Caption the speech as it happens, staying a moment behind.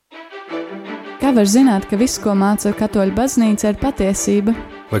Kā var zināt, ka viss, ko māca katoļu baznīca, ir patiesība?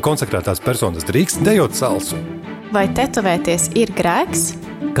 Vai konsekrētās personas drīkst dejot salsu? Vai tetovēties ir grēks?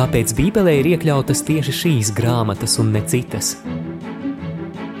 Kāpēc Bībelē ir iekļautas tieši šīs grāmatas un ne citas?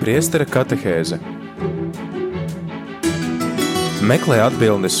 Priestera katehēze. Meklē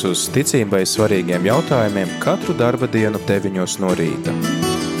atbildes uz ticībai svarīgiem jautājumiem katru darba dienu 9 no rīta.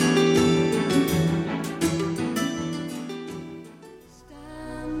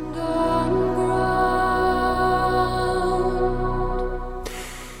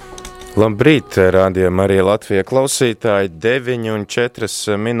 Labrīt, rādījumā arī Latvija klausītāji, 9:04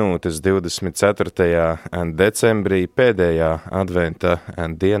 24. decembrī, pēdējā adventa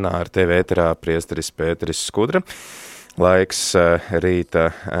dienā ar tevi ēterā priesteris Pēteris Skudra. Laiks rīta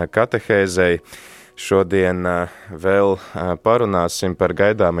katehēzei. Šodien vēl parunāsim par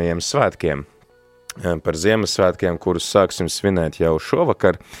gaidāmajiem svētkiem, par Ziemassvētkiem, kurus sāksim svinēt jau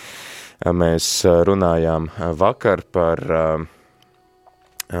šovakar. Mēs runājām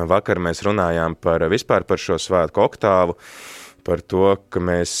Vakar mēs runājām vispār par šo svētku oktāvu, par to, ka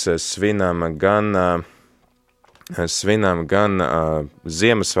mēs svinam gan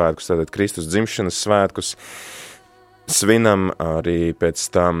Ziemassvētkus, tātad Kristus dzimšanas svētkus, svinam arī pēc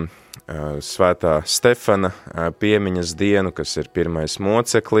tam svētā Stefana piemiņas dienu, kas ir pirmais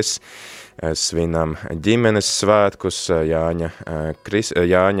moceklis, svinam ģimenes svētkus,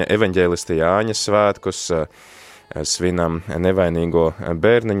 Jāņa evaņģēlista Jāņa svētkus, svinam nevainīgo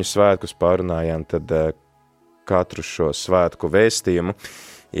bērniņu svētkus, pārunājām tad katru šo svētku vēstījumu.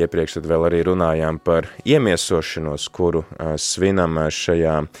 Iepriekš tad vēl arī runājām par iemiesošanos, kuru svinam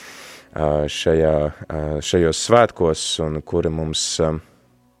šajos svētkos un kura mums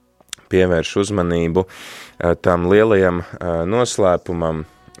pievērš uzmanību tam lielajam noslēpumam,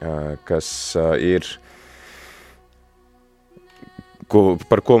 kas ir,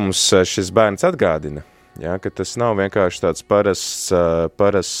 par ko mums šis bērns atgādina. Ja, ka tas nav vienkārši tāds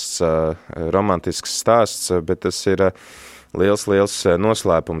parasts romantisks stāsts, bet tas ir liels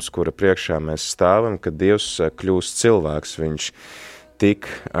noslēpums, kura priekšā mēs stāvam, kad Dievs kļūst cilvēks. Viņš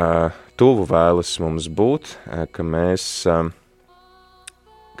tik tuvu vēlas mums būt, ka mēs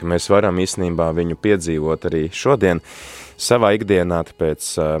varam īstenībā viņu piedzīvot arī šodien savā ikdienā,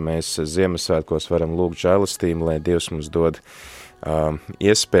 tāpēc mēs Ziemassvētkos varam lūgt žēlastību, lai Dievs mums dod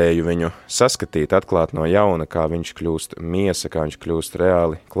iespēju viņu saskatīt, atklāt no jauna, kā viņš kļūst miesa, kā viņš kļūst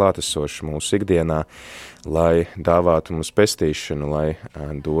reāli klātesošs mūsu ikdienā, lai dāvātu mums pestīšanu, lai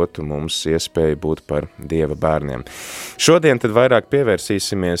dotu mums iespēju būt par Dieva bērniem. Šodien tad vairāk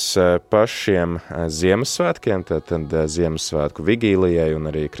pievērsīsimies pašiem Ziemassvētkiem, tātad Ziemassvētku vigīlijai un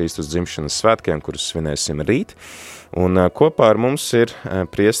arī Kristus dzimšanas svētkiem, kurus svinēsim rīt. Un kopā ar mums ir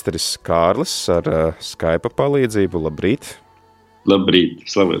priesteris Kārlis ar Skype palīdzību. Labrīt! Labrīt,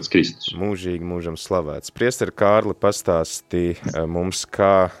 slavēts Kristus. Mūžīgi mūžam slavēts. Priesteri Kārli, pastāstīja mums,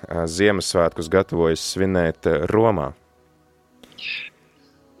 kā Ziemassvētkus gatavojas svinēt Romā.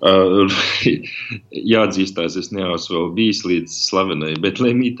 Jāatzīstās, es neesmu vēl bijis līdz slavenai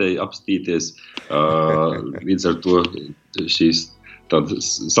Betlemītei apstīties, līdz ar to šīs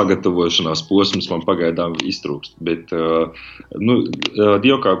tādas sagatavošanās posms man pagaidām iztrūkst, bet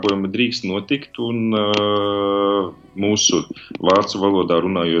dievkalpojumi drīkst notikt, un mūsu vācu valodā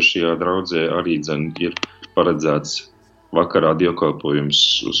runājošajā draudzē arī ir paredzēts vakarā dievkalpojums,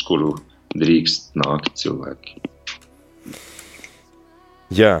 uz kuru drīkst nākt cilvēki.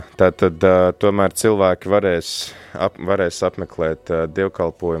 Jā, tātad tomēr cilvēki varēs apmeklēt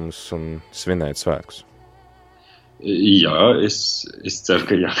dievkalpojumus un svinēt svētkus. Jā, es ceru,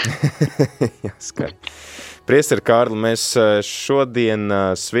 ka jā. Jā, skaidrs. Priesteri Kārli, mēs šodien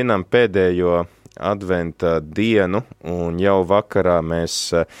svinam pēdējo adventa dienu, un jau vakarā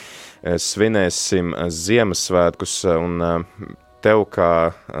mēs svinēsim Ziemassvētkus, un tev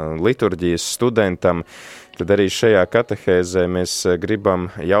kā liturģijas studentam, tad arī šajā katehēzē mēs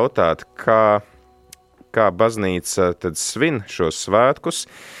gribam jautāt, kā baznīca tad svin šos svētkus,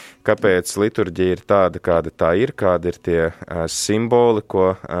 kāpēc liturģija ir tāda, kāda tā ir, kādi ir tie simboli,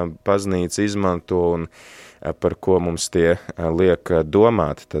 ko baznīca izmanto un par ko mums tie liek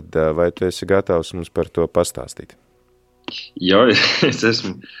domāt. Tad vai tu esi gatavs mums par to pastāstīt? Jā, es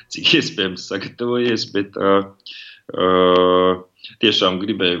esmu cik iespējams sagatavojies, bet tiešām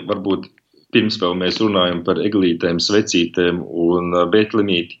gribēju, varbūt pirms vēl mēs runājam par eglītēm, svecītēm un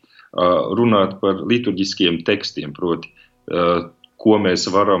Betlemīti, runāt par liturģiskiem tekstiem, proti, ko mēs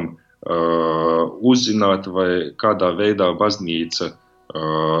varam uzzināt vai kādā veidā baznīca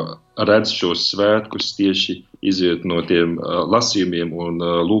redz šos svētkus tieši iziet no tiem lasījumiem un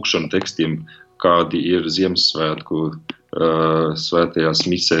lūkšanu tekstiem, kādi ir Ziemassvētku svētajās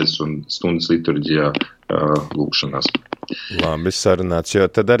misēs un stundas liturģijā lūkšanās. Labi sarunāts, jo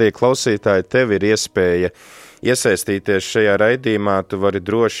tad arī klausītāji tev ir iespēja iesaistīties šajā raidījumā, tu vari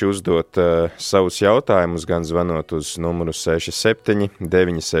droši uzdot savus jautājumus, gan zvanot uz numuru 67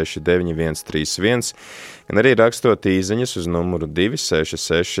 969 131, gan arī rakstot īziņas uz numuru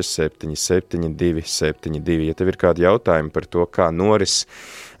 266 77 272. Ja tev ir kādi jautājumi par to, kā noris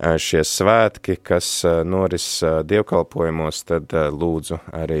šie svētki, kas noris dievkalpojumos, tad lūdzu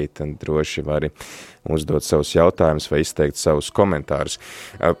arī tad droši vari uzdot savus jautājumus vai izteikt savus komentārus.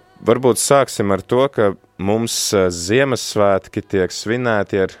 Varbūt sāksim ar to, ka mums Ziemassvētki tiek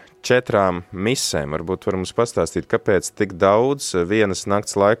svinēti ar 4 misēm. Varbūt var mums pastāstīt, kāpēc tik daudz vienas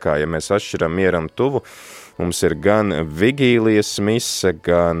nakts laikā, ja mēs atšķiram mieram tuvu. Mums ir gan vigīlijas mise,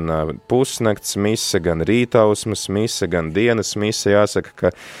 gan pusnakts mise, gan rītausmas mise, gan dienas mise. Jāsaka,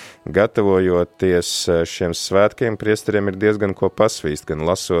 ka gatavojoties šiem svētkiem, priesteriem ir diezgan ko pasvīst, gan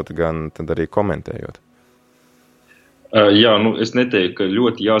lasot, gan tad arī komentējot. Jā, es neteiktu, ka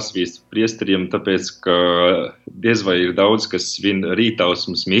ļoti jāsvīst priesteriem, tāpēc, ka diez vai ir daudz, kas svin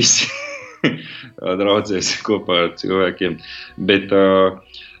rītausmas misi draudzēs kopā ar cilvēkiem.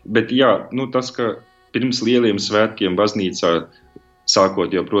 Bet jā, tas, ka pirms lieliem svētkiem baznīcā,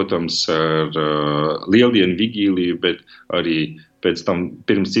 sākot jau, protams, ar lieldienu vigīliju, bet arī pēc tam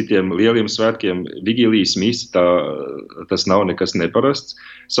pirms citiem lieliem svētkiem vigīlijas misa, tas nav nekas neparasts.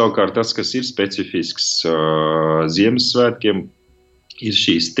 Savukārt tas, kas ir specifisks Ziemassvētkiem, ir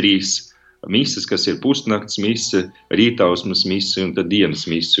šīs 3 mises, kas ir pusnakts mise, rītausmas mise un tad dienas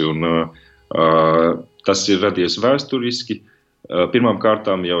mise. Un, tas ir radies vēsturiski. Pirmām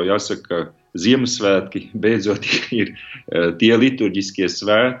kārtām jau jāsaka, Ziemassvētki beidzot ir tie liturģiskie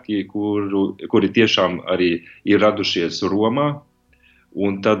svētki, kuri tiešām arī ir radušies Romā,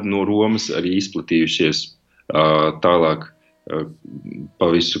 un tad no Romas arī izplatījušies tālāk pa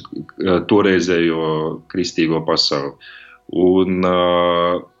visu toreizējo kristīgo pasauli. Un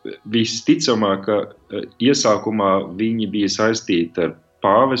visticamāk, ka iesākumā viņi bija saistīti ar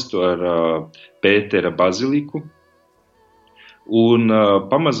pāvestu, ar Pētera baziliku, un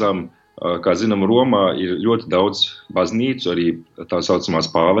pamazām, kā zinām, Romā ir ļoti daudz baznīcu, arī tā saucamās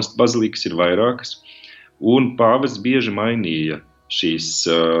pāvesta bazilikas ir vairākas, un pāvests bieži mainīja šīs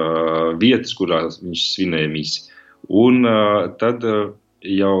vietas, kurās viņš svinēja misi. Un tad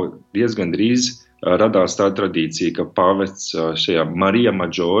jau diezgan drīz radās tā tradīcija, ka pāvests šajā Marija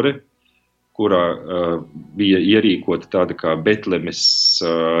Maģore, kurā bija ierīkota tāda kā Betlemes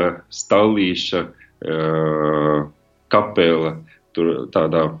stallīša kapela, tur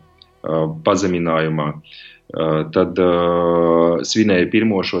tādā pazeminājumā, tad svinēja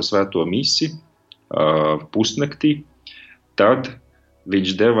pirmo šo svēto misi pusnaktī, tad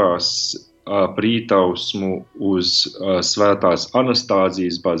viņš devās prītausmu uz svētās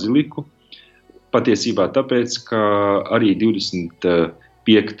Anastāzijas baziliku, patiesībā tāpēc, ka arī 25.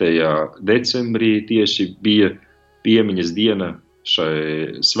 decembrī tieši bija piemiņas diena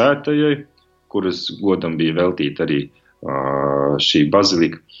šai svētajai, kuras godam bija veltīta arī šī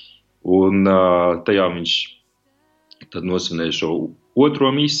bazilika. Un tajā viņš tad nosvinēja šo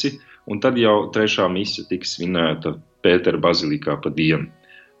otro misi, un tad jau 3. mise tika svinēta Pētera bazilikā pa dienu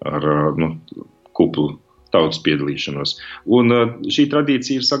ar kuplu tautas piedalīšanos. Un šī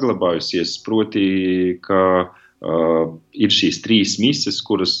tradīcija ir saglabājusies, proti, ka ir šīs 3 mises,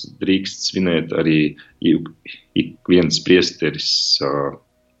 kuras drīkst svinēt arī ik viens priesteris,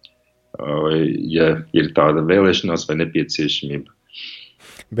 ja ir tāda vēlēšanās vai nepieciešamība.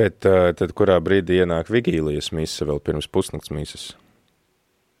 Bet tad kurā brīdī ienāk vigīlijas mise vēl pirms pusnakts mises?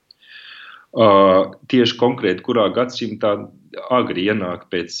 Tieši konkrēti, kurā gadsimtā agri ienāk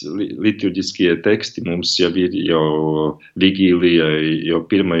pēc liturģiskie teksti, mums jau ir jau vigīlijai, jau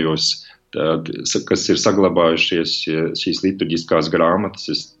pirmajos, kas ir saglabājušies šīs liturģiskās grāmatas.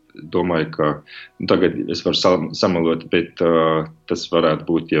 Es domāju, ka tagad es varu samalot, bet tas varētu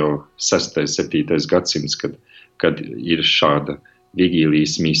būt jau 6. 7. gadsimts, kad ir šāda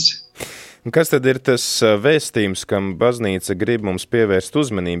vigīlijas mise. Kas tad ir tas vēstījums, kam baznīca grib mums pievērst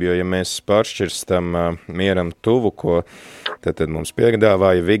uzmanību, jo ja mēs pāršķirstam mieram tuvu, ko tad mums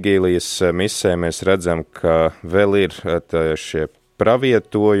piedāvāja vigīlijas misē, mēs redzam, ka vēl ir šie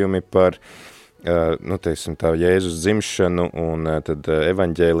pravietojumi par tā Jēzus dzimšanu, un tad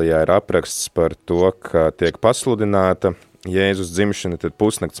evaņģēlijā ir apraksts par to, ka tiek pasludināta Jēzus dzimšana, tad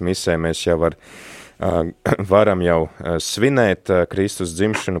pusnakts misē mēs jau varam jau svinēt Kristus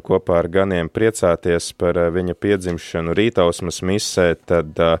dzimšanu kopā ar ganiem, priecāties par viņa piedzimšanu rītausmas misē,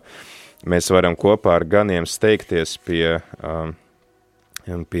 tad mēs varam kopā ar ganiem steigties pie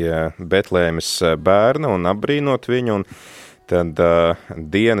pie Betlēmes bērna un apbrīnot viņu, un tad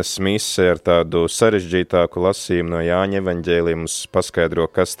dienas mise ar tādu sarežģītāku lasījumu no Jāņa evaņģēlija mums paskaidro,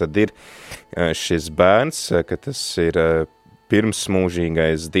 kas tad ir šis bērns, ka tas ir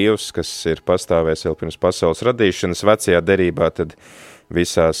pirmsmūžīgais Dievs, kas ir pastāvējis vēl pirms pasaules radīšanas. Vecajā derībā tad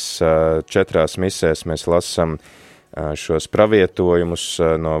visās 4 misēs mēs lasām šos pravietojumus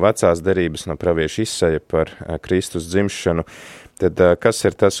no vecās derības, no pravieša Isaja par Kristus dzimšanu. Tad kas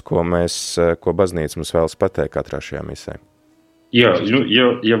ir tas, ko baznīca mums vēlas pateikt katrā šajā misē? Jā,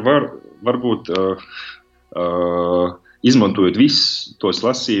 ja varbūt izmantojot visus tos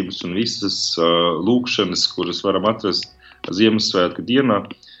lasības un visas lūkšanas, kuras varam atrast Ziemassvētku dienā,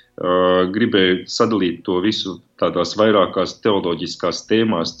 gribēju sadalīt to visu tādās vairākās teoloģiskās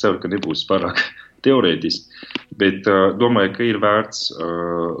tēmās, ceru, ka nebūs pārāk teorētiski, bet domāju, ka ir vērts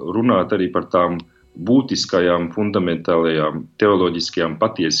runāt arī par tām būtiskajām, fundamentālajām, teoloģiskajām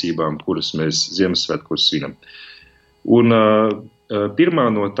patiesībām, kuras mēs Ziemassvētkos svinam. Un pirmā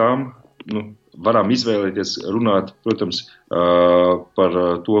no tām, varam izvēlēties runāt, protams, par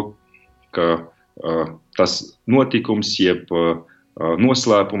to, ka tas notikums, jeb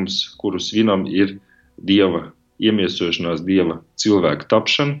noslēpums, kuru svinam, ir Dieva iemiesošanās, Dieva cilvēka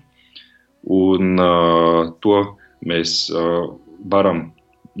tapšana, un to mēs varam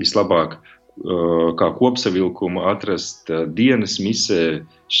vislabāk kā kopsavilkumu atrast dienas misē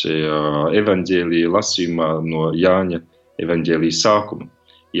šajā evaņģēlija lasījumā no Jāņa evaņģēlija sākuma.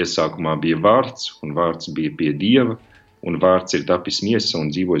 Iesākumā bija vārds, un vārds bija pie Dieva, un vārds ir tapis miesa un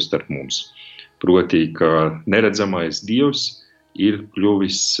dzīvoja starp mums. Proti, ka neredzamais Dievs ir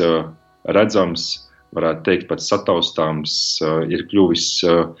kļuvis redzams, varētu teikt pat sataustāms, ir kļuvis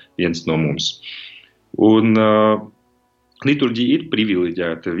viens no mums. Un liturģija ir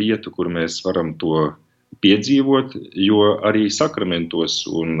privileģēta vieta, kur mēs varam to piedzīvot, jo arī sakramentos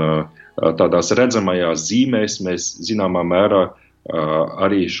un tādās redzamajās zīmēs mēs zināmā mērā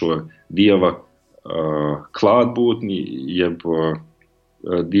arī šo Dieva klātbūtni, jeb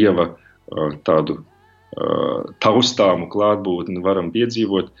Dieva tādu taustāmu klātbūtni varam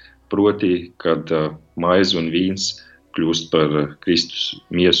piedzīvot, proti, kad maize un vīns kļūst par Kristus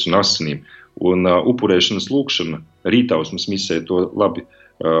miesu un asinīm. Un upurēšanas lūkšana rītausmas misē to labi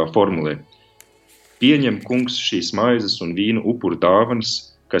formulē. Pieņem, kungs, šīs maizes un vīna upuru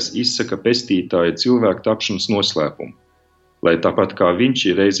dāvanas, kas izsaka pestītāja cilvēka tapšanas noslēpumu, lai tāpat kā viņš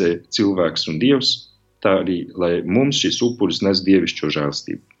ir reizē cilvēks un Dievs, tā arī, lai mums šis upuris nes dievišķo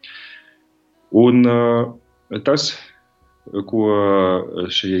žēlstību. Un tas, ko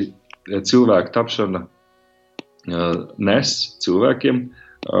šī cilvēka tapšana nes cilvēkiem,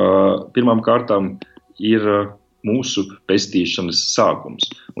 pirmām kārtām ir mūsu pestīšanas sākums.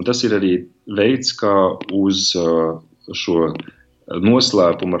 Un tas ir arī veids, kā uz šo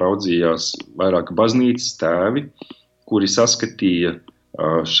noslēpumu raudzījās vairāk baznīcas tēvi, kuri saskatīja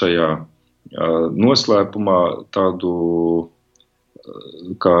šajā noslēpumā tādu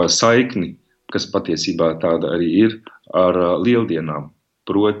kā saikni, kas patiesībā tāda arī ir ar lieldienām.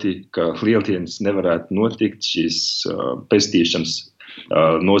 Proti, ka lieldienas nevarētu notikt, šīs pestīšanas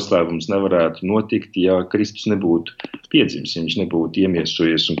noslēpums nevarētu notikt, ja Kristus nebūtu piedzimis, ja viņš nebūtu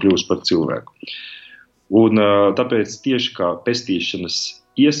iemiesojies un kļūst par cilvēku. Un tāpēc tieši kā pestīšanas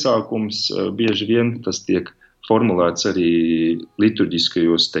iesākums bieži vien tas tiek formulēts arī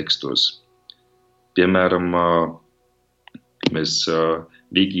liturģiskajos tekstos. Piemēram, mēs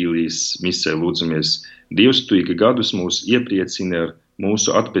Vigīlijas misē lūdzamies: Dievs, tu ik gadus mūs iepriecini ar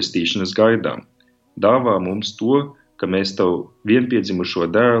mūsu atpestīšanas gaidām. Dāvā mums to, ka mēs tavu vienpiedzimušo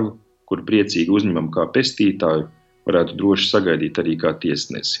dēlu, kur priecīgi uzņemam kā pestītāju, varētu droši sagaidīt arī kā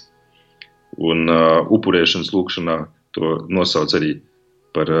tiesnesi. Un upurēšanas lūkšanā to nosauc arī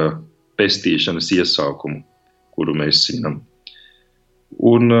par pestīšanas iesākumu, kuru mēs svinam.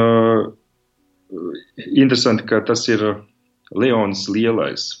 Un interesanti, ka tas ir Leons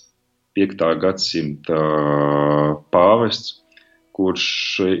Lielais, 5. gadsimta pāvests,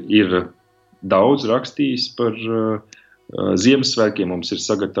 kurš ir daudz rakstījis par Ziemassvētkiem. Mums ir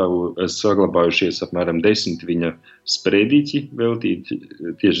saglabājušies apmēram 10 viņa sprediķi veltīti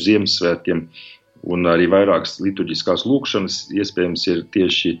tieši Ziemassvētkiem, un arī vairākas liturģiskās lūkšanas iespējams ir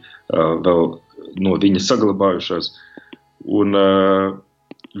tieši vēl no viņa saglabājušās. Un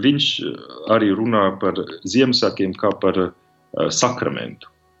viņš arī runā par Ziemassvētkiem kā par sakramentu.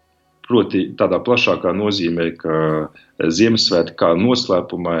 Proti tādā plašākā nozīmē, ka Ziemassvētki kā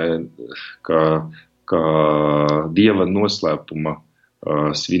noslēpumā, kā Dieva noslēpuma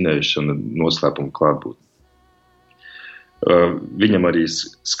svinēšana, noslēpuma klātbūtne. Viņam arī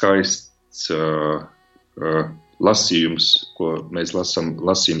skaists lasījums, ko mēs lasām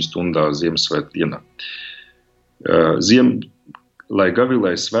lasījuma stundā Ziemassvētku dienā. Lai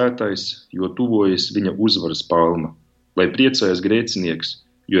gavilē svētais, jo tuvojas viņa uzvaras palma, lai priecājas grēcinieks,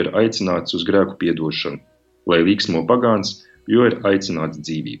 jo ir aicināts uz grēku piedošanu, lai līksmo pagāns, jo ir aicināts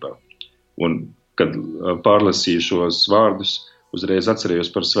dzīvībā. Un, kad pārlasīju šos vārdus, uzreiz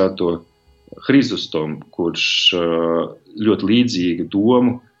atcerējos par svēto Hrizostomu, kurš ļoti līdzīgu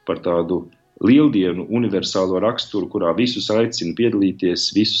domu par tādu lieldienu universālo raksturu, kurā visus aicina piedalīties,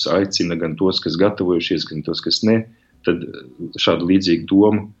 visus aicina gan tos, kas gatavojušies, gan tos, kas ne, tad šādu līdzīgu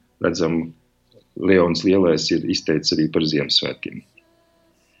domu, redzam, Leons Lielais ir izteicis arī par Ziemassvētkiem.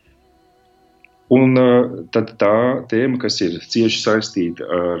 Un tad tā tēma, kas ir cieši saistīta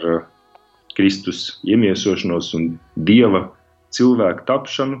ar Kristus iemiesošanos un Dieva cilvēku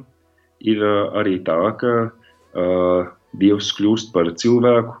tapšanu, ir arī tā, ka Dievs kļūst par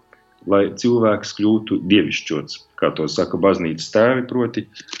cilvēku, lai cilvēks kļūtu dievišķots, kā to saka baznīcas tēvi, proti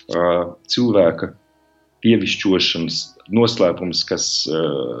cilvēka dievišķošanas noslēpums, kas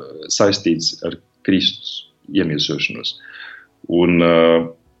saistīts ar Kristus iemiesošanos. Un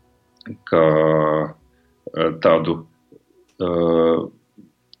kā tādu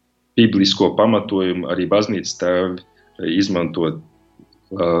biblisko pamatojumu arī baznīcas tēvi izmantot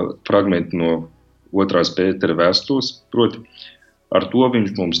fragmentu no 2. Pētera vēstules, proti, ar to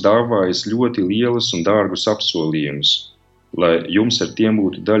viņš mums dāvājas ļoti lielas un dārgus apsolījumus, lai jums ar tiem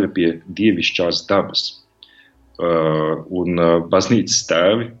būtu daļa pie dievišķās dabas. Un baznīcas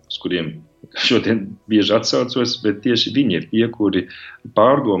tēvi, uz kuriem šodien bieži atsaucos, bet tieši viņi ir tie, kuri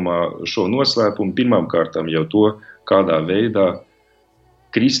pārdomā šo noslēpumu pirmām kārtām jau to, kādā veidā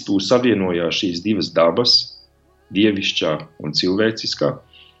Kristū savienojās šīs divas dabas, dievišķā un cilvēciskā,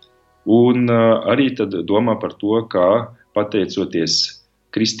 un arī tad domā par to, kā pateicoties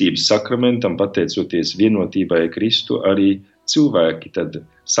kristības sakramentam, pateicoties vienotībai Kristu, arī cilvēki tad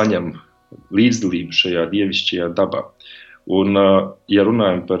saņem līdzdalību šajā dievišķajā dabā. Un, ja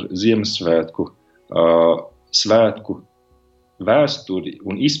runājam par Ziemassvētku, svētku vēsturi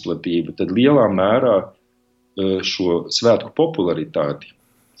un izplatību, tad lielā mērā šo svētku popularitāti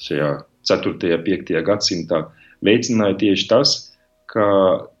šajā 4. 5. gadsimtā veicināja tieši tas, ka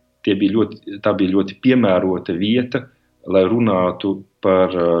tā bija ļoti piemērota vieta, lai runātu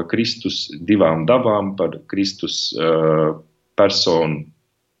par Kristus divām dabām, par Kristus personu.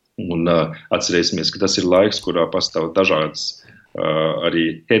 Un atcerēsimies, ka tas ir laiks, kurā pastāv dažādas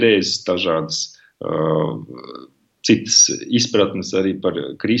arī herēzes, dažādas citas izpratnes arī par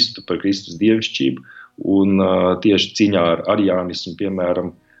Kristu, par Kristus dievišķību. Un tieši cīņā ar ariānismu,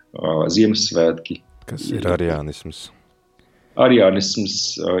 piemēram, Ziemassvētki. Kas ir ariānisms? Ariānisms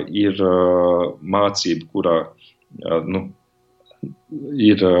ir mācība, kurā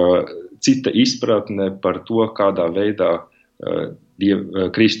ir cita izpratne par to, kādā veidā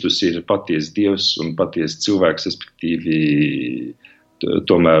Kristus ir patiesa Dievs un patiesa cilvēks, respektīvi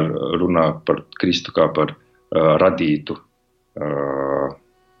tomēr runā par Kristu kā par radītu.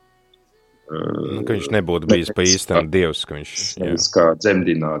 Ka viņš nebūtu bijis pa īstam Dievs, ka viņš kā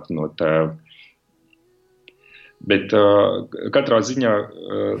dzemdinātu no tēva. Bet katrā ziņā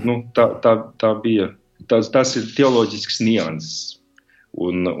tā bija, tas ir teoloģisks nianses.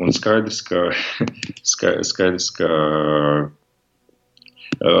 Un skaidrs, ka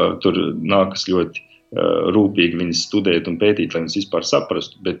tur nākas ļoti rūpīgi viņas studēt un pētīt, lai viņas vispār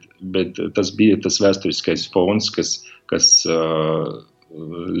saprastu, bet tas bija tas vēsturiskais fons, kas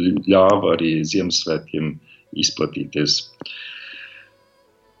ļāva arī Ziemassvētkiem izplatīties.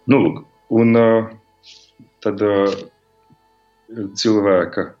 Un tad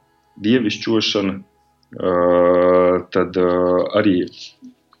cilvēka dievišķošana tad arī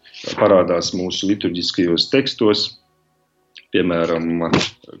parādās mūsu liturģiskajos tekstos, piemēram,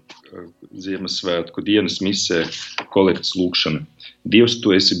 Ziemassvētku dienas misē kolekts lūkšana. Dievs,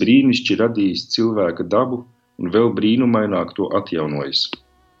 tu esi brīnišķi radījis cilvēka dabu un vēl brīnumaināk to atjaunojis.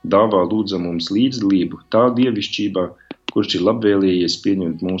 Dāvā lūdza mums līdzdalību tā dievišķībā, kurš ir labvēlējies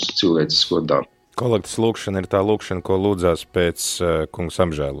pieņemt mūsu cilvēcisko dabu. Kolektas lūkšana ir tā lūkšana, ko lūdzās pēc kungs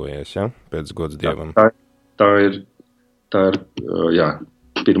apžēlojies, ja? Pēc gods Dievam. Tā ir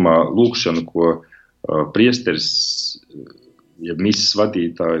pirmā lūkšana, ko priesteris, ja misas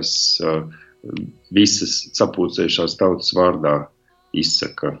vadītājs visas sapulcējušās tautas vārdā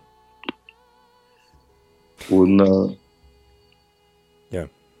izsaka. Un,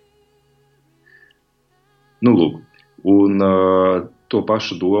 to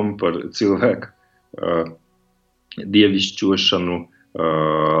pašu domu par cilvēku dievišķošanu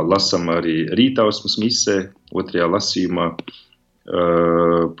lasam arī rītausmas misē, 2. lasījumā,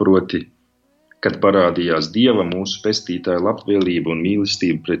 proti kad parādījās Dieva mūsu pestītāja labvēlība un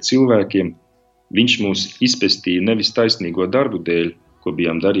mīlestība pret cilvēkiem, viņš mūs izpestīja nevis taisnīgo darbu dēļ, ko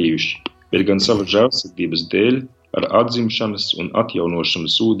bijām darījuši, bet gan sava žēlsirdības dēļ ar atzimšanas un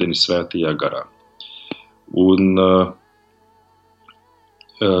atjaunošanas ūdeni svētajā garā. Un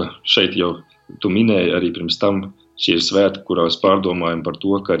šeit jau tu minēji arī pirms tam šie ir svētki, kurās pārdomājam par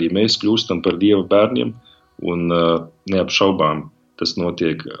to, ka arī mēs kļūstam par Dieva bērniem un neapšaubām tas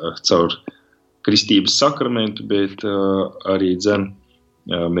notiek caur kristības sakramentu, bet arī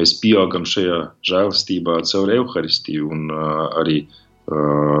mēs pieaugam šajā žēlastībā caur Euharistiju un arī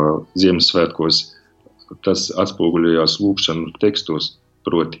Ziemassvētkos tas atspoguļojās lūgšanu tekstos,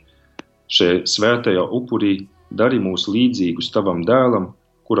 proti šajā svētajā upurī dari mūs līdzīgus tavam dēlam,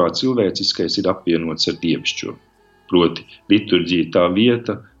 kurā cilvēciskais ir apvienots ar dievišķo. Proti liturģija tā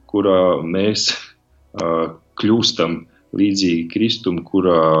vieta, kurā mēs kļūstam līdzīgi Kristum,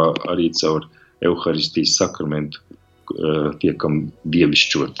 kurā arī caur Euharistijas sakramentu tiekam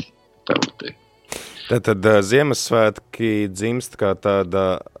dievišķoti. Tad Ziemassvētki dzimst kā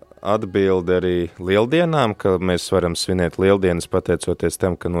tāda atbilde arī lieldienām, ka mēs varam svinēt lieldienas pateicoties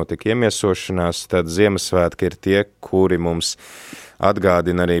tam, ka notika iemiesošanās, tad Ziemassvētki ir tie, kuri mums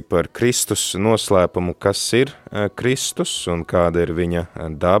atgādina arī par Kristus noslēpumu, kas ir Kristus un kāda ir viņa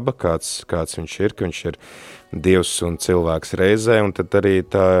daba, kāds viņš ir, ka viņš ir Dievs un cilvēks reizē, un tad arī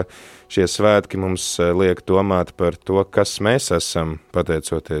šie svētki mums liek domāt par to, kas mēs esam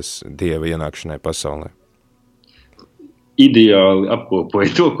pateicoties Dieva ienākšanai pasaulē. Ideāli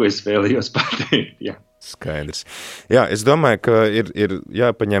apkopoja to, ko es vēlējos pateikt. Jā. Skaidrs. Jā, es domāju, ka ir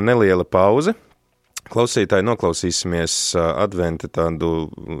jāpaņem neliela pauze. Klausītāji, noklausīsimies adventa tādu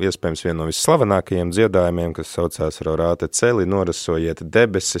iespējams vienu no visslavenākajiem dziedājumiem, kas saucās Rorāte celi, norasojiet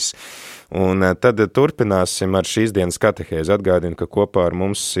debesis. Un tad turpināsim ar šīs dienas katehēzi. Atgādinu, ka kopā ar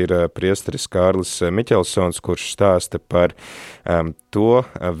mums ir priesteris Kārlis Miķelsons, kurš stāsta par to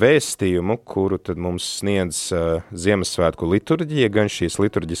vēstījumu, kuru tad mums sniedz Ziemassvētku liturģija, gan šīs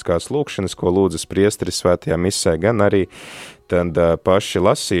liturģiskās lūkšanas, ko lūdzas priesteris svētajā misē, gan arī tad paši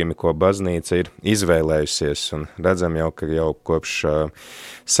lasījumi, ko baznīca ir izvēlējusies. Un redzam jau, ka jau kopš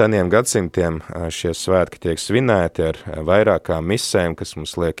seniem gadsimtiem šie svētki tiek svinēti ar vairākām misēm, kas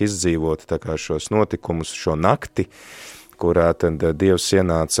mums liek izdzīvot tā kā šos notikumus, šo nakti, kurā tad Dievs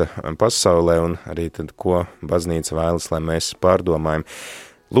ienāca pasaulē un arī tad, ko baznīca vēlas, lai mēs pārdomājam.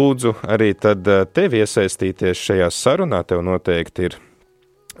 Lūdzu arī tad tevi iesaistīties šajā sarunā, tev noteikti ir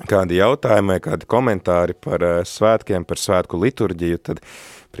kādi jautājumi, kādi komentāri par svētkiem, par svētku liturģiju, tad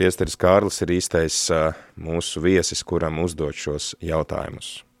priesteris Kārlis ir īstais mūsu viesis, kuram uzdot šos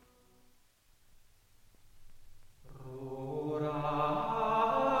jautājumus.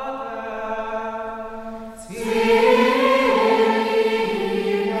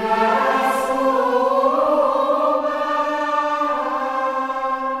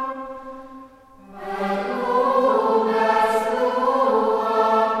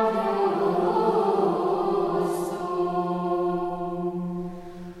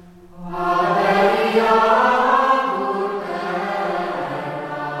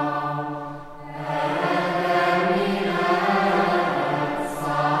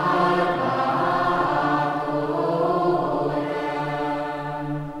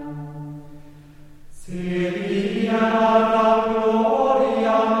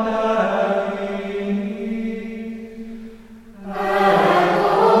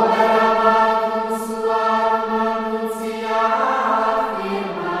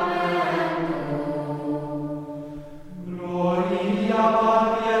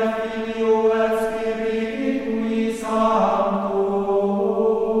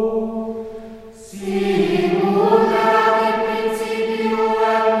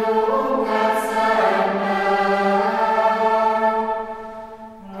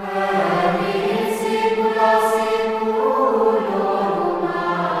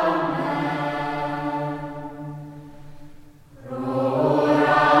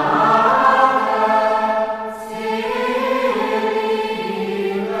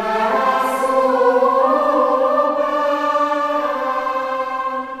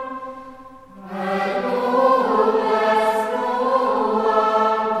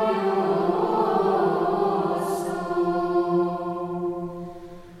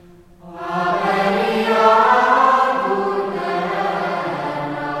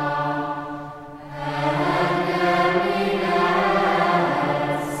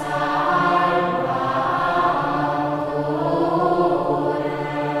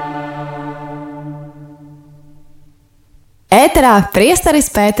 Ēterā priesteris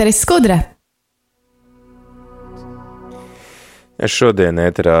Pēteris Skudra. Šodien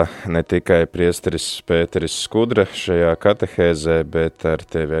ēterā ne tikai priesteris Pēteris Skudra šajā katehēzē, bet ar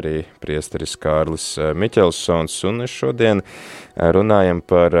tevi arī priesteris Kārlis Miķelsons, un šodien runājam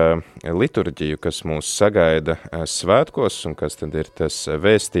par liturģiju, kas mūs sagaida svētkos, un kas tad ir tas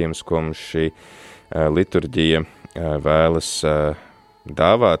vēstījums, ko mums šī liturģija vēlas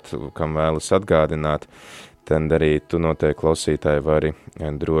dāvāt, kam vēlas atgādināt. Tad arī tu noteikti klausītāji vari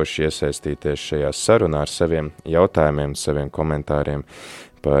droši iesaistīties šajā sarunā ar saviem jautājumiem, saviem komentāriem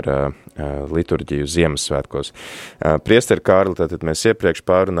par liturģiju Ziemassvētkos. Priesteri Kārli, tātad mēs iepriekš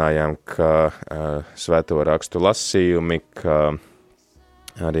pārunājām, ka svēto rakstu lasījumi, ka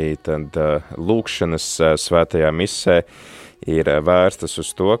arī tad lūkšanas svētajā misē ir vērstas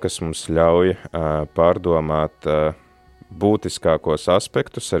uz to, kas mums ļauj pārdomāt būtiskākos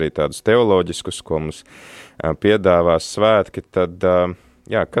aspektus, arī tādus teoloģiskus, ko mums piedāvās svētki, tad,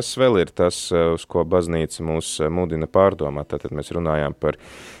 kas vēl ir tas, uz ko baznīca mūs mudina pārdomāt? Tātad mēs runājām par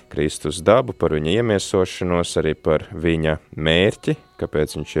Kristus dabu, par viņa iemiesošanos, arī par viņa mērķi,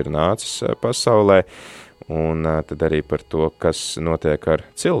 kāpēc viņš ir nācis pasaulē, un tad arī par to, kas notiek ar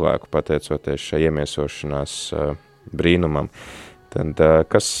cilvēku, pateicoties šai iemiesošanās brīnumam. Tad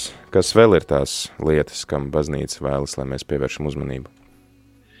kas vēl ir tās lietas, kam baznīca vēlas, lai mēs pievēršam uzmanību?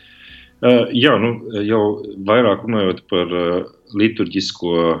 Jau vairāk runājot par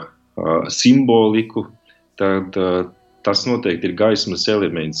liturģisko simboliku, tad tas noteikti ir gaismas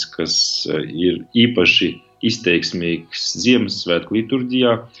elements, kas ir īpaši izteiksmīgs Ziemassvētku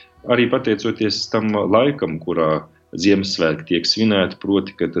liturģijā, arī pateicoties tam laikam, kurā Ziemassvētki tiek svinēti,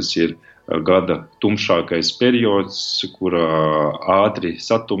 proti, ka tas ir gada tumšākais periods, kurā ātri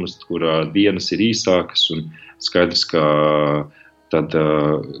satumst, kurā dienas ir īsākas, un skaidrs, ka tad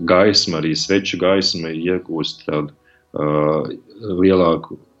gaisma, arī sveču gaisma iegūst tādu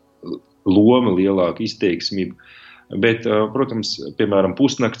lielāku lomu, lielāku izteiksmību. Bet, protams, piemēram,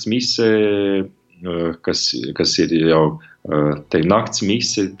 pusnakts mise, kas ir jau nakts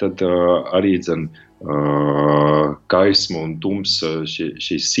mise, tad arī gaisma un tumsa,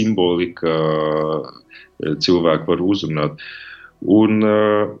 šī simbolika cilvēku var uzrunāt.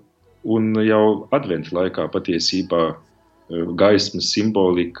 Un jau adventa laikā patiesībā gaismas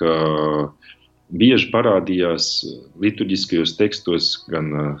simbolika bieži parādījās liturģiskajos tekstos,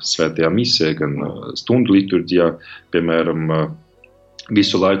 gan svētajā misē, gan stundu liturģijā, piemēram,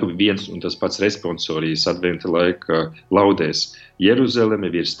 visu laiku viens un tas pats responsorijas adventa laika laudēs. Jeruzaleme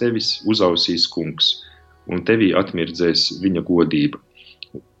virs tevis uzausīs kungs, un tevī atmirdzēs viņa godība.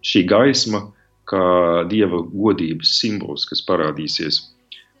 Šī gaisma kā Dieva godības simbols, kas parādīsies.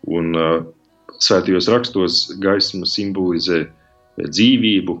 Un svētajos rakstos gaisma simbolizē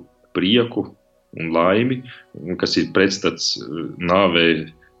dzīvību, prieku un laimi, kas ir pretstats nāvei,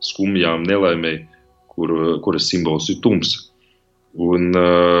 skumjām, nelaimei, kuras simbols ir tumsa. Un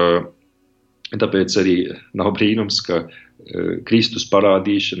tāpēc arī nav brīnums, ka Kristus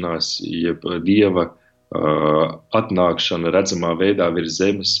parādīšanās, jeb Dieva atnākšana redzamā veidā virs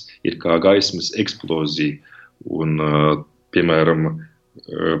zemes ir kā gaismas eksplozija. Un, piemēram,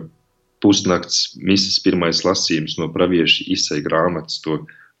 pusnakts mises pirmais lasījums no pravieša Isaija grāmatas to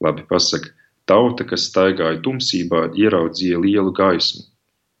labi pasaka. Tauta, kas staigāja tumsībā, ieraudzīja lielu gaismu.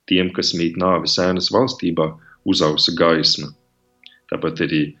 Tiem, kas mīt nāves ēnas valstībā, uzausa gaisma. Tāpat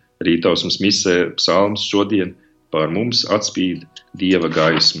arī rītausmas misē psalms šodien pār mums atspīd Dieva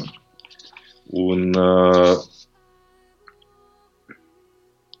gaisma. Un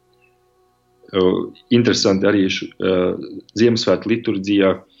interesanti arī Ziemassvētku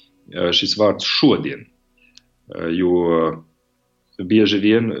liturģijā šis vārds šodien, jo bieži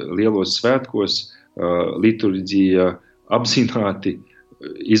vien lielos svētkos liturģija apzināti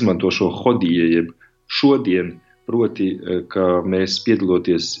izmanto šo hodiju, jeb šodien, proti, ka mēs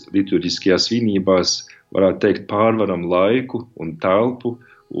piedaloties liturģiskajā svinībās, varētu teikt, pārvaram laiku un telpu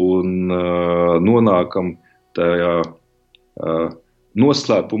un nonākam tajā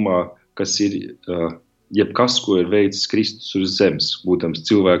noslēpumā, kas ir jebkas, ko ir veicis Kristus uz zemes, būtams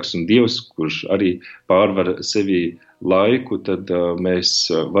cilvēks un Dievs, kurš arī pārvar sevi laiku, tad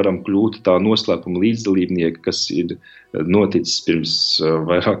mēs varam kļūt tā noslēpuma līdzdalībnieki, kas ir noticis pirms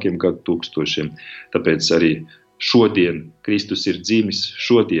vairākiem gadu tūkstošiem. Tāpēc arī šodien Kristus ir dzimis,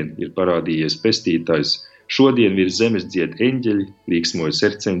 šodien ir parādījies pestītājs, šodien virs zemes dzied eņģeļi, līksmojas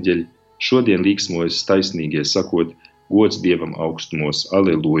erceņģeļi, šodien līksmojas taisnīgie, sakot, gods Dievam augstumos,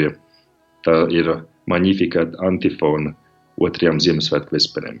 aleluja. Tā ir Magnificat antifona 2. Ziemassvētku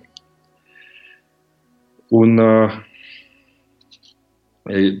vesperēm. Un,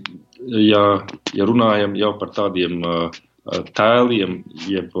 ja runājam jau par tādiem tēliem,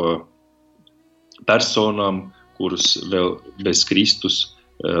 jeb personām, kurus vēl bez Kristus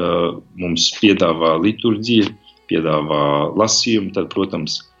mums piedāvā liturģija, piedāvā lasījumu, tad,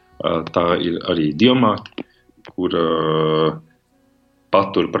 protams, tā ir arī dievmāte, kur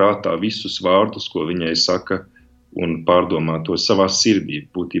patur prātā visus vārdus, ko viņai saka, un pārdomā to savā sirdī.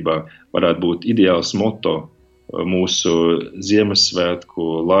 Būtībā varētu būt ideāls moto mūsu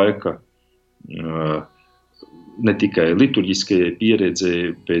Ziemassvētku laika, ne tikai liturģiskajai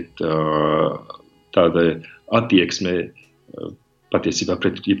pieredzei, bet tādai attieksmē patiesībā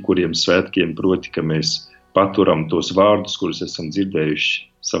pret jebkuriem svētkiem, proti, ka mēs paturam tos vārdus, kurus esam dzirdējuši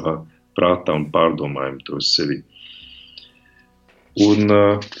savā prātā un pārdomājam tos sevi. Un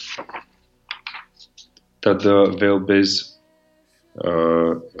tad vēl bez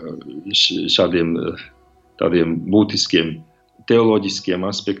šādiem tādiem būtiskiem teoloģiskiem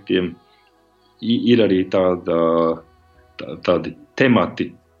aspektiem ir arī tādi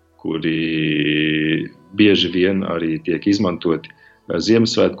temati, kuri bieži vien arī tiek izmantoti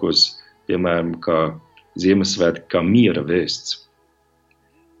Ziemassvētkos, piemēram, kā Ziemassvētki kā miera vēsts.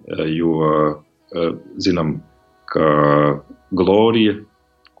 Jo zinām, ka Glorija,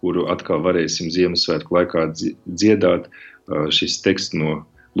 kuru atkal varēsim Ziemassvētku laikā dziedāt, šis teksts no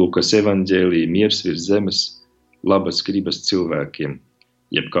Lukas evaņģēlija, miers virs zemes, labas gribas cilvēkiem,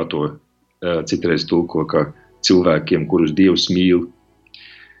 jeb kā to citreiz tulko, kā cilvēkiem, kurus Dievs mīl.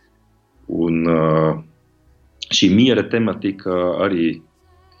 Un šī miera tematika arī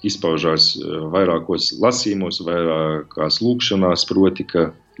izpaužās vairākos lasījumos, vairākās lūkšanās, proti,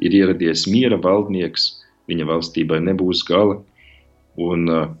 ka ir ieradies miera valdnieks, viņa valstībai nebūs gala, un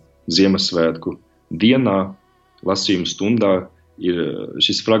Ziemassvētku dienā, lasījuma stundā, ir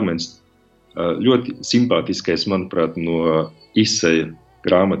šis fragments ļoti simpātiskais, manuprāt, no Isaija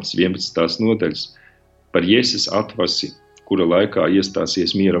grāmatas 11. nodaļas par Jēzus atvasi, kura laikā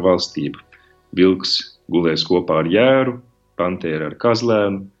iestāsies miera valstība. Vilks gulēs kopā ar jēru, pantēra ar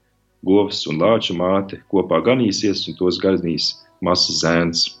kazlēnu, govs un lāču māte kopā ganīsies un tos ganīs mazs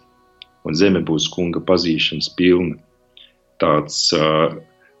zēns, un zeme būs kunga pazīšanas pilna. Tāds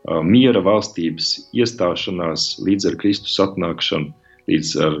miera valstības iestāšanās līdz ar Kristus atnākšanu, līdz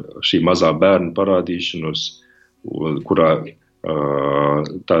ar šī mazā bērna parādīšanos, kurā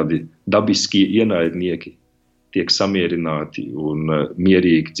tādi dabiskie ienaidnieki tiek samierināti un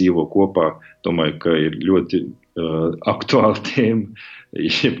mierīgi dzīvo kopā. Domāju, ka ir ļoti aktuāla tēma,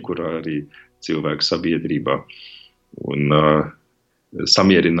 jebkurā arī cilvēku sabiedrībā. Un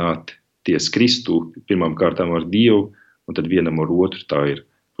samierināties Kristu pirmām kārtām ar Dievu, un tad vienam ar otru, tā ir,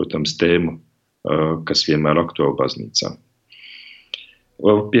 protams, tēma, kas vienmēr aktuāla baznīcā.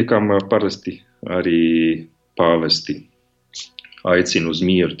 Pie kam parasti arī pāvesti aicina uz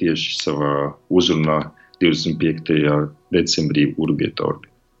mieru tieši savā uzrunā 25. decembrī Urbi et Orbi.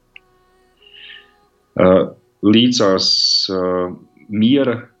 Līdzās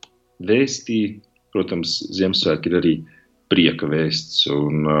miera vēstī, protams, Ziemassvētki ir arī prieka vēsts,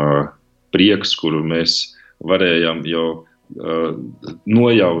 un prieks, kuru mēs varējām jau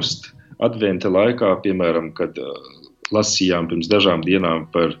nojaust adventa laikā, piemēram, kad lasījām pirms dažām dienām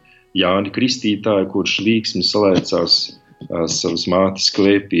par Jāni Kristītāju, kurš līksmi salaicās savas mātes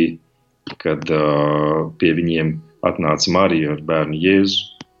klēpī, kad pie viņiem atnāca Marija ar bērnu Jēzu.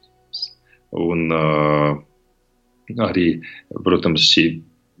 Un arī, protams, šī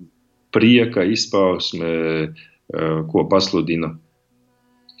prieka izpausme, ko pasludina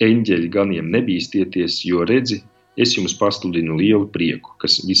eņģeļi ganiem nebīstieties, jo redzi, es jums pasludinu lielu prieku,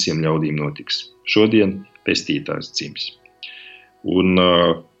 kas visiem ļaudīm notiks. Šodien pestītājs dzims. Un,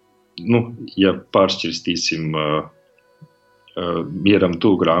 ja pāršķirstīsim mieram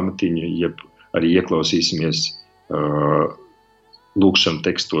tuvu grāmatiņu, jeb arī ieklausīsimies lūkšanu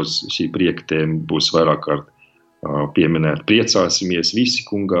tekstos, šī prieka tēma būs vairāk kārt pieminēta. Priecāsimies visi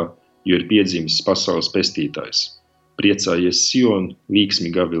kungā, jo ir piedzimis pasaules pestītājs. Priecājies Sion,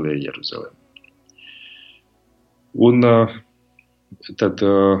 līksmi gavilē Jeruzalem. Un tad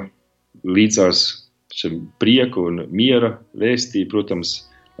līdzās šim prieku un miera vēstī, protams,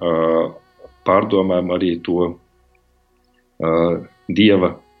 pārdomājam arī to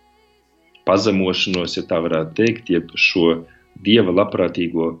Dieva pazemošanos, ja tā varētu teikt, jeb šo Dieva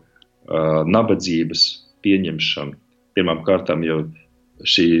labprātīgo nabadzības pieņemšanu. Pirmām kārtām jau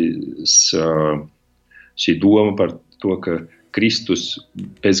šī doma par to, ka Kristus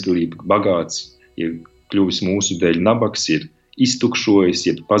bezgalīgi bagāts ir kļuvis mūsu dēļ nabaks, ir iztukšojis,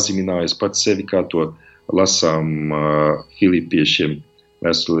 jeb pazeminājis pats sevi, kā to lasām Filipiešiem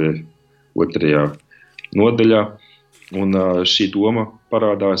vēstulē 2. nodaļā. Un šī doma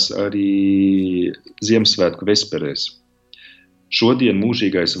parādās arī Ziemassvētku vesperēs. Šodien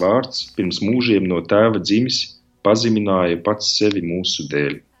mūžīgais vārds pirms mūžiem no tēva dzimis pazemināja pats sevi mūsu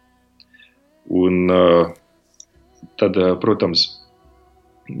dēļ. Un tad, protams,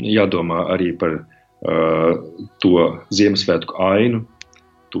 jādomā arī par to Ziemassvētku ainu,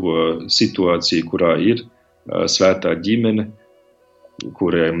 to situāciju, kurā ir svētā ģimene,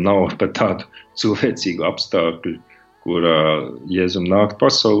 kuriem nav pat tādu cilvēcīgu apstākļu, kurā Jēzum nākt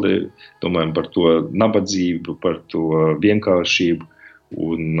pasaulē, domājam par to nabadzību, par to vienkāršību,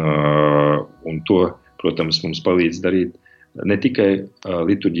 un to, protams, mums palīdz darīt ne tikai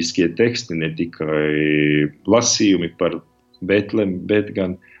liturģiskie teksti, ne tikai lasījumi par Betlemi, bet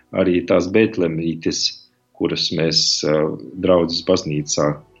gan arī tās Betlemītes, kuras mēs draudzes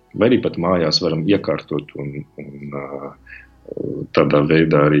baznīcā, vai arī pat mājās varam iekārtot un tādā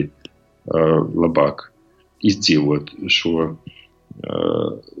veidā arī labāk izdzīvot šo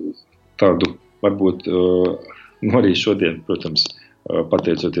tādu, varbūt, arī šodien, protams,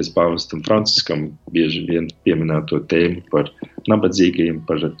 pateicoties pāvestam Franciskam, bieži vien pieminēto tēmu par nabadzīgajiem,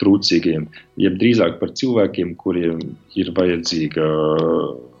 par trūcīgajiem, jeb drīzāk par cilvēkiem, kuriem ir vajadzīga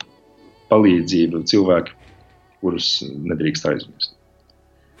palīdzība, cilvēki, kurus nedrīkst aizmirst.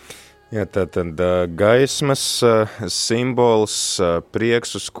 Jā, tātad gaismas simbols,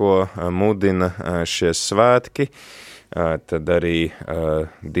 prieks, uz ko mudina šie svētki, tad arī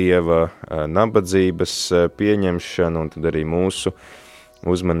Dieva nabadzības pieņemšana un tad arī mūsu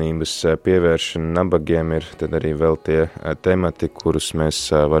uzmanības pievēršana nabagiem ir tad arī vēl tie temati, kurus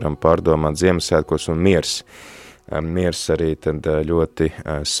mēs varam pārdomāt Ziemassvētkos, un miers. Miers arī tad ļoti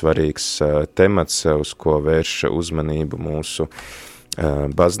svarīgs temats, uz ko vērš uzmanību mūsu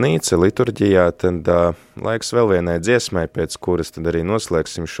baznīca, liturģijā, tad laiks vēl vienai dziesmai, pēc kuras tad arī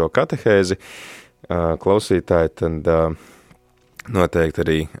noslēgsim šo katehēzi. Klausītāji, tad noteikti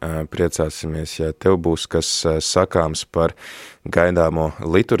arī priecāsimies, ja tev būs kas sakāms par gaidāmo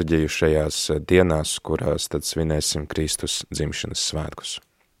liturģiju šajās dienās, kurās tad svinēsim Kristus dzimšanas svētkus.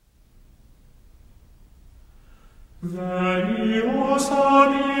 Venios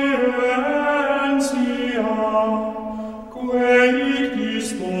sapientia, quae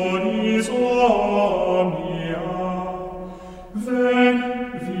distonis omnia, veni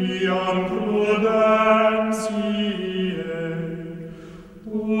viam prudentiae,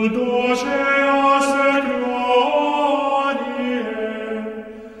 ut doceas et gloriae,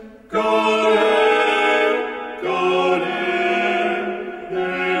 gaude,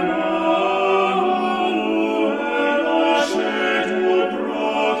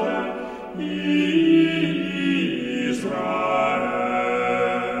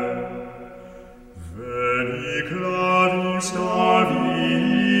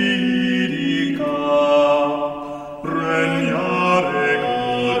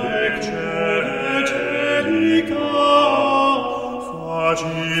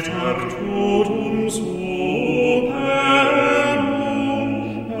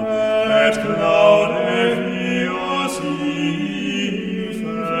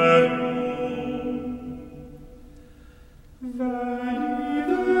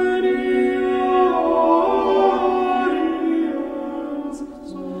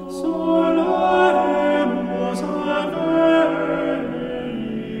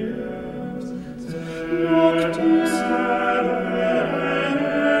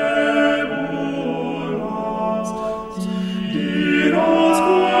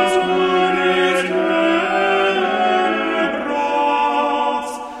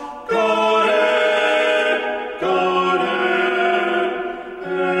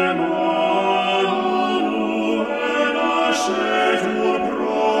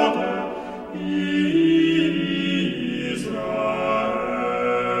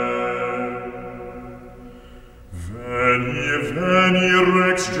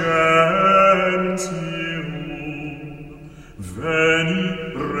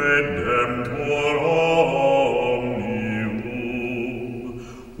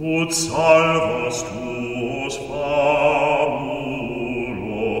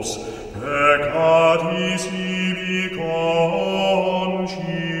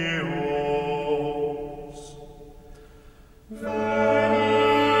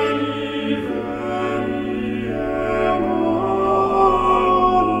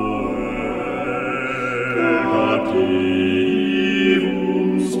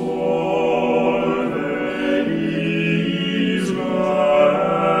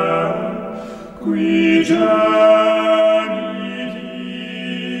 qui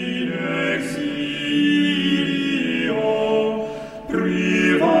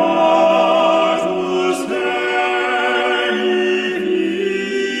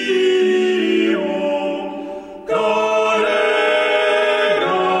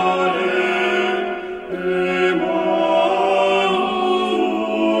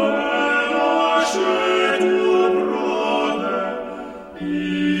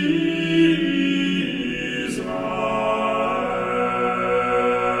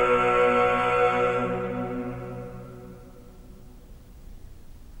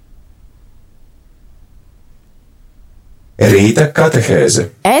Rīta katehēze.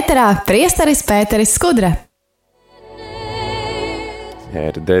 Ēterā priesteris Pēteris Skudra.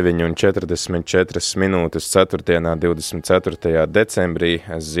 Ir 9:44 minūtes 4. decembrī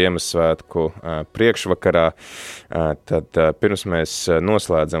Ziemassvētku priekšvakarā. Tad pirms mēs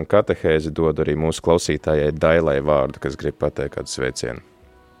noslēdzam katehēzi, dodu arī mūsu klausītājai Dailai vārdu, kas grib pateikt kādu sveicienu.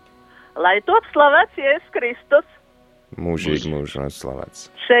 Lai top slavēts Jēzus Kristus. Mūžīgi mūžīgi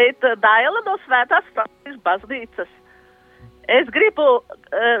slavēts. Šeit Daila no Svētās Francijas baznīcas. Es gribu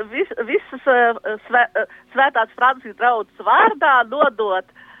visas Svētās Francijas draudzes vārdā nodot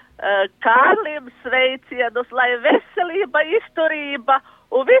Kārlim sveicienus, lai veselība, izturība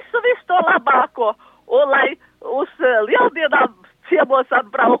un visu to labāko, un lai uz lieldienām ciemos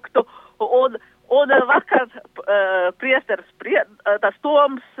atbrauktu, un vakar priesteris tas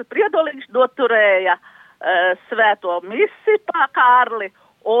Toms Priedoliņš noturēja svēto misi pa Kārli,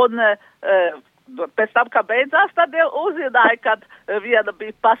 un pēc tam, kā beidzās, tad jau uzzināja, kad viena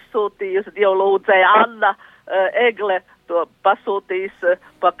bija pasūtījusi, dievlūdzēja Anna Egle, to pasūtījis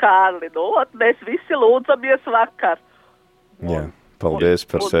pa Kārli. Nu, mēs visi lūdzamies vakar. Jā, paldies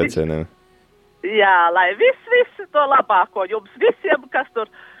par sveicieniem. Jā, lai visi to labāko jums visiem, kas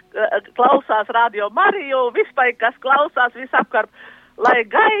tur klausās Radio Mariju, vispār, kas klausās visapkārt, lai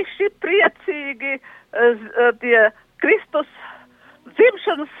gaiši, priecīgi tie Kristus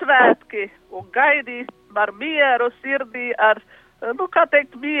dzimšanas svētki un gaidīsim ar mieru sirdī, ar,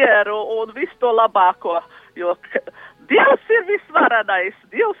 mieru un visu to labāko, jo Dievs ir visvarenais.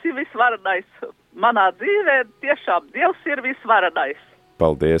 Manā dzīvē tiešām Dievs ir visvarenais.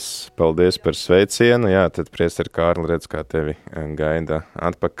 Paldies par sveicienu. Jā, tad priesteri Kārli, redz, kā tevi gaida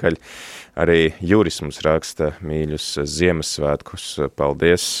atpakaļ. Arī Juris mums raksta mīļus Ziemassvētkus.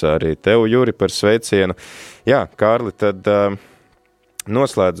 Paldies arī tev, Juri, par sveicienu. Jā, Kārli, tad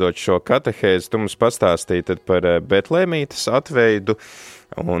noslēdzot šo katehēzi, tu mums pastāstīji tad par Betlēmītes atveidu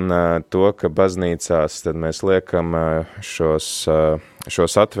un to, ka baznīcās tad mēs liekam šos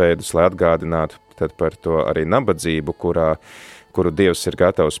atveidus, lai atgādinātu tad par to arī nabadzību, kuru Dievs ir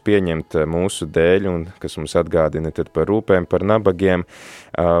gatavs pieņemt mūsu dēļ un kas mums atgādina tad par rūpēm, par nabagiem.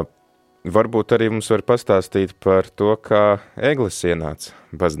 Varbūt arī mums var pastāstīt par to, kā eglis ienāca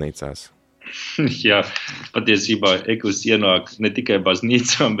baznīcās. Jā, patiesībā eglis ienāk ne tikai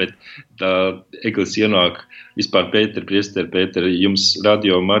baznīcā, bet tā eglis ienāk vispār priesteri Pēteri, jums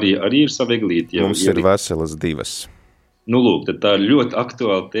Radio Marija arī ir sava eglīte? Mums ir veselas 2. Nu, lūk, tad tā ir ļoti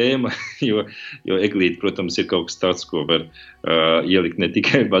aktuāla tēma, jo eglīte, protams, ir kaut kas tāds, ko var ielikt ne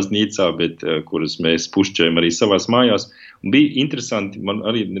tikai baznīcā, bet kuras mēs pušķējam arī savās mājās. Un bija interesanti man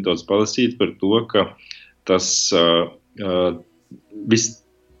arī nedaudz palasīt par to, ka tas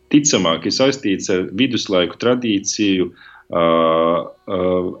visticamāk ir saistīts ar viduslaiku tradīciju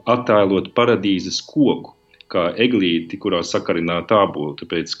attēlot paradīzes koku, kā eglīti, kurā sakarināt ābolu,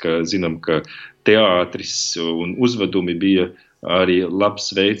 tāpēc, ka zinām, ka teātris un uzvedumi bija arī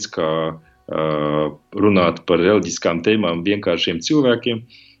labs veids, kā runāt par reliģiskām tēmām vienkāršiem cilvēkiem,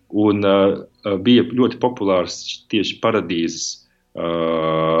 un bija ļoti populārs tieši paradīzes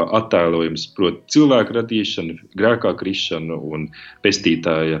attēlojums, proti cilvēku radīšana, grēkā krišana un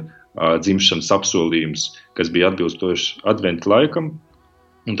pestītāja dzimšanas apsolījums, kas bija atbilstoši adventa laikam.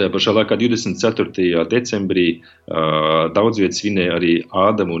 Un tajā pašā laikā 24. decembrī daudz vietas svinēja arī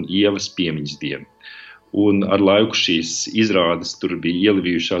Ādama un Ievas piemiņas dienu. Un ar laiku šīs izrādes tur bija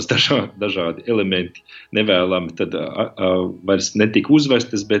ielivījušās dažādi elementi, nevēlami tad vairs netika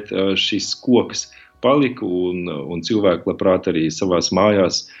uzvestas, bet šis koks palika un cilvēki labprāt arī savās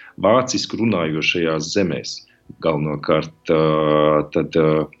mājās vāciski runājošajās zemēs. Galvenokārt tad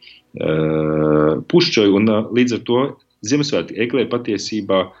pušķoja un līdz ar to Ziemassvētku eglē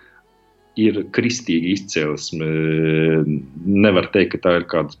patiesībā ir kristīga izcēlesme. Nevar teikt, ka tā ir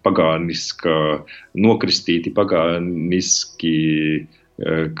kāda pagāniska, nokristīti pagāniski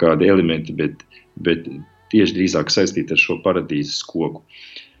kādi elementi, bet tieši drīzāk saistīti ar šo paradīzes koku.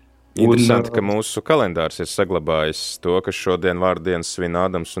 Interesanti, ka mūsu kalendārs ir saglabājis to, ka šodien vārdienas svin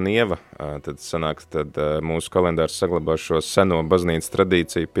Ādams un Ieva. Tad sanāk, tad mūsu kalendārs saglabā šo seno baznīcas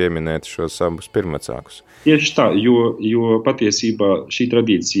tradīciju pieminēt šos abus pirmvecākus. Tieši tā, jo patiesībā šī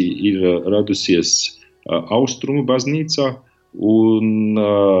tradīcija ir radusies austrumu baznīcā un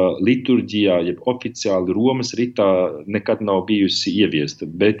liturģijā, jeb oficiāli Romas ritā nekad nav bijusi ieviesta,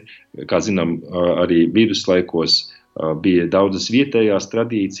 bet, kā zinām, arī viduslaikos bija daudzas vietējās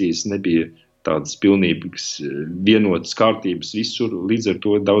tradīcijas, nebija tādas pilnīgas vienotas kārtības visur, līdz ar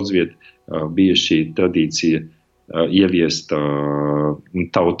to daudz viet bija šī tradīcija ieviesta un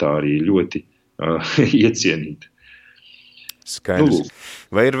tautā arī ļoti iecienīta. Skaidrs.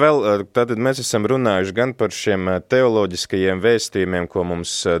 Vai ir vēl, tātad mēs esam runājuši gan par šiem teoloģiskajiem vēstījumiem, ko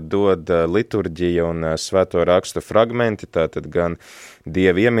mums dod liturģija un svēto rakstu fragmenti, tātad gan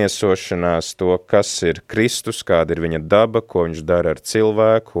Dieva iemiesošanās, to, kas ir Kristus, kāda ir viņa daba, ko viņš dara ar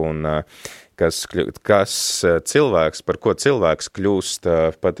cilvēku un kas cilvēks, par ko cilvēks kļūst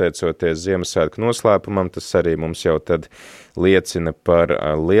pateicoties Ziemassvētku noslēpumam, tas arī mums jau tad liecina par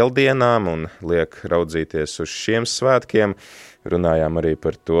lieldienām un liek raudzīties uz šiem svētkiem. Runājām arī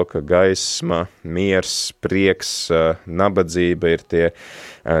par to, ka gaisma, miers, prieks, nabadzība ir tie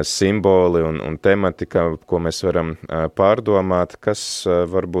simboli un tematika, ko mēs varam pārdomāt, kas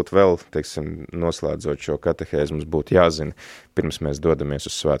varbūt vēl, teiksim, noslēdzot šo katehēzi mums būtu jāzina, pirms mēs dodamies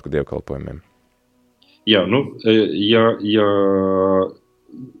uz svētku dievkalpojumiem. Jā, ja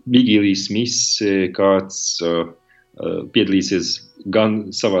vigīlijas mise kāds piedalīsies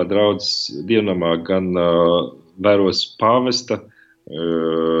gan savā draudzes dievnamā, gan vēros pāvesta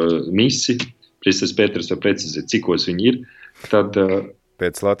misi, priesteris Pēters var precizēt, cikos viņi ir, tad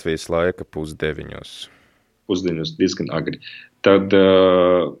pēc Latvijas laika 8:30. Pusdienos diezgan agri. Tad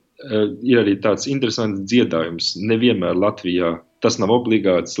ir arī tāds interesants dziedājums. Nevienmēr Latvijā tas nav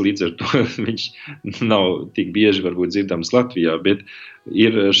obligāts, līdz ar to viņš nav tik bieži varbūt dzirdams Latvijā, bet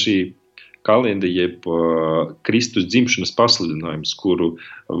ir šī kalenda, jeb Kristus dzimšanas pasludinājums, kuru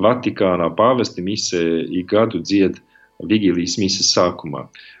Vatikānā pāvesti misē ik gadu dzied vigīlijas mises sākumā.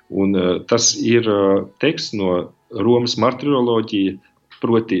 Un tas ir teksts no Romas martiroloģija,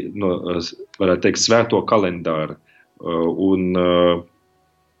 proti no, varētu teikt, svēto kalendāra. Un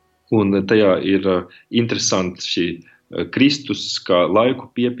tajā ir interesanti šī Kristus kā laiku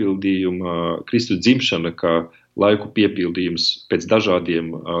piepildījuma, Kristus dzimšana kā laiku piepildījums pēc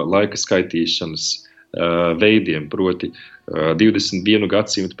dažādiem laika skaitīšanas veidiem, proti 21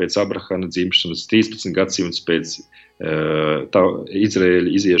 gadsimtu pēc Abrahama dzimšanas, 13 gadsimts pēc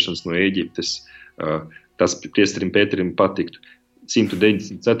Izraēļa iziešanas no Ēģiptes. Tas priesterim Pēterim patiktu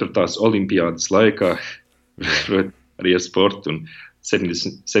 194. olimpiādas laikā, arī ar sportu, un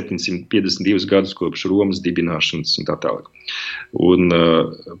 752 gadus kopš Romas dibināšanas un tā tālāk.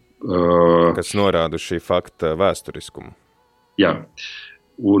 Kas norāda šī fakta vēsturiskumu. Jā,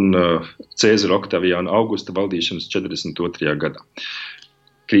 un Cēzara Oktaviāna Augusta valdīšanas 42. gadā.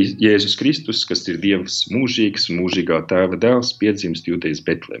 Jēzus Kristus, kas ir Dievs mūžīgs un mūžīgā tēva dēls, piedzimst Jūdejas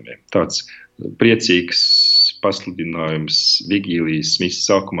Betlemē. Tāds priecīgs pasludinājums vigīlijas mises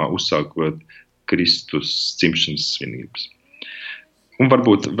sākumā uzsākot Kristus dzimšanas svinības. Un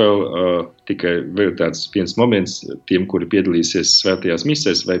varbūt vēl tikai vēl tāds viens moments tiem, kuri piedalīsies svētajās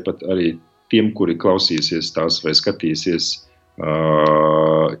misēs, vai pat arī tiem, kuri klausīsies tās vai skatīsies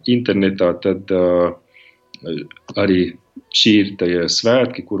internetā, tad arī šī ir tie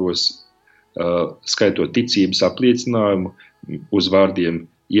svētki, kuros skaitot ticības apliecinājumu uz vārdiem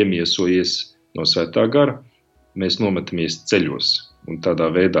iemiesojies no svētā gara, mēs nometamies ceļos. Un tādā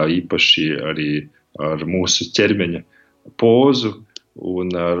veidā īpaši arī ar mūsu ķermeņa pozu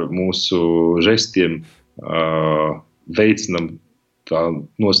un ar mūsu žestiem veicinam tā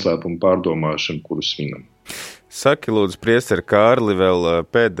noslēpuma pārdomāšanu, kuru svinam. Saki, lūdzu, priesteri Kārli, vēl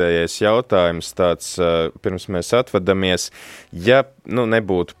pēdējais jautājums tāds, pirms mēs atvadamies. Ja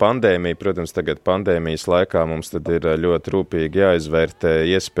nebūtu pandēmija, protams, tagad pandēmijas laikā mums tad ir ļoti rūpīgi jāizvērtē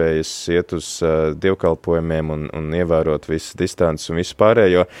iespējas iet uz dievkalpojumiem un ievērot visu distanci un visu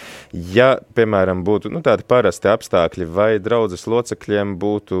pārējo. Ja, piemēram, būtu tādi parasti apstākļi, vai draudzes locekļiem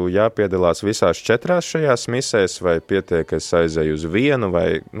būtu jāpiedalās visās 4 šajās misēs, vai pietiek, es aizēju uz vienu,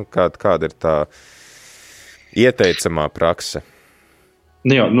 vai kāda ir tā ieteicamā prakse?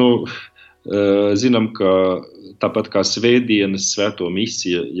 Jā, zinām, ka tāpat kā svētdienas svēto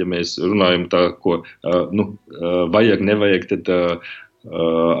misiju, ja mēs runājam tā, ko vajag, nevajag, tad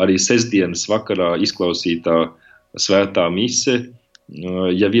arī sestdienas vakarā izklausītā svētā mise,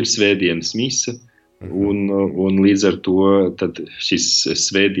 jau ir svētdienas mise, un līdz ar to tad šis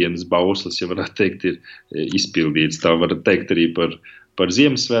svētdienas bauslis, ja varētu teikt, ir izpildīts. Tā var teikt arī par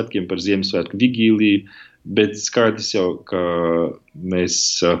Ziemassvētkiem, par Ziemassvētku vigīliju, bet skaidrs jau, ka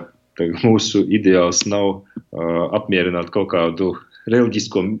mūsu ideāls nav apmierināt kaut kādu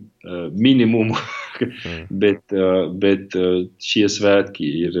reliģisko minimumu, bet šie svētki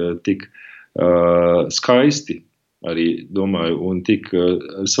ir tik skaisti, arī domāju, un tik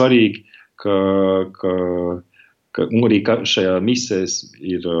svarīgi, ka arī šajā misēs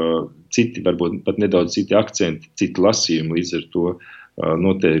ir citi, varbūt pat nedaudz citi akcenti, citi lasījumi, līdz ar to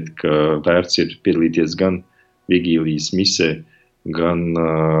noteikti, ka vērts ir piedalīties gan vigīlijas misē, gan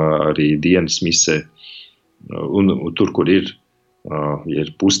arī dienas misē. Un tur, kur ir ja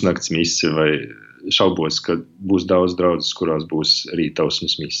ir pusnakts mise, vai šaubos, ka būs daudz draudzes, kurās būs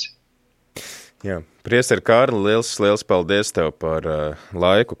rītausmas mise. Jā, priesteri Kārli, liels paldies tev par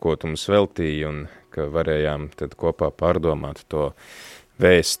laiku, ko tu mums veltīji, un ka varējām tad kopā pārdomāt to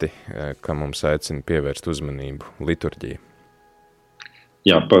vēsti, ka mums aicina pievērst uzmanību liturģiju.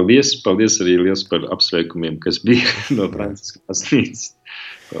 Jā, paldies arī liels par apsveikumiem, kas bija no Franciska baznīcas.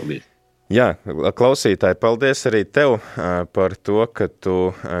 Paldies. Jā, klausītāji, paldies arī tev par to, ka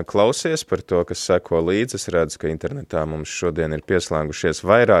tu klausies, par to, kas seko līdzi. Es redzu, ka internetā mums šodien ir pieslēgušies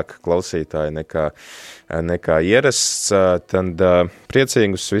vairāk klausītāji nekā ierasts. Tad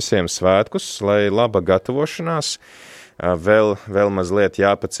priecīgus visiem svētkus, lai laba gatavošanās, vēl mazliet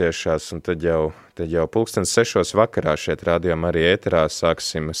jāpaciešās, un tad jau 6:00 vakarā šeit Radio Marija ēterā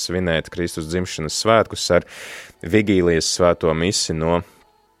sāksim svinēt Kristus dzimšanas svētkus ar vigīlijas svēto misi no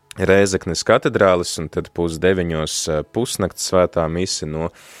Rēzeknes katedrālis, un tad 8:30 pusnakts svētā mise no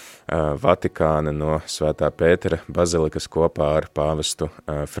Vatikāna, no Svētā Pētera bazilikas kopā ar pāvestu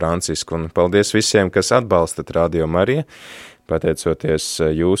Francisku. Un paldies visiem, kas atbalstat Radio Mariju. Pateicoties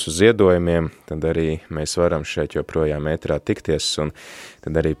jūsu ziedojumiem, tad arī mēs varam šeit joprojām ēterā tikties un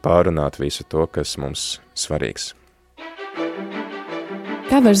tad arī pārunāt visu to, kas mums svarīgs.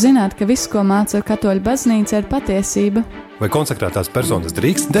 Kā var zināt, ka viss, ko māca Katoļu baznīca, ir patiesība? Vai konsekrētās personas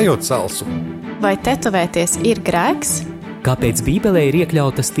drīkst dejot salsu? Vai tetovēties ir grēks? Kāpēc Bībelē ir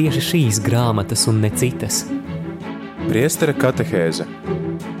iekļautas tieši šīs grāmatas un ne citas? Priestera katehēze.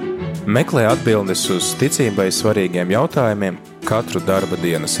 Meklē atbildes uz ticībai svarīgiem jautājumiem katru darba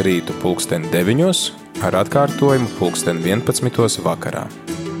dienas rītu 9:00 ar atkārtojumu 11:00 vakarā.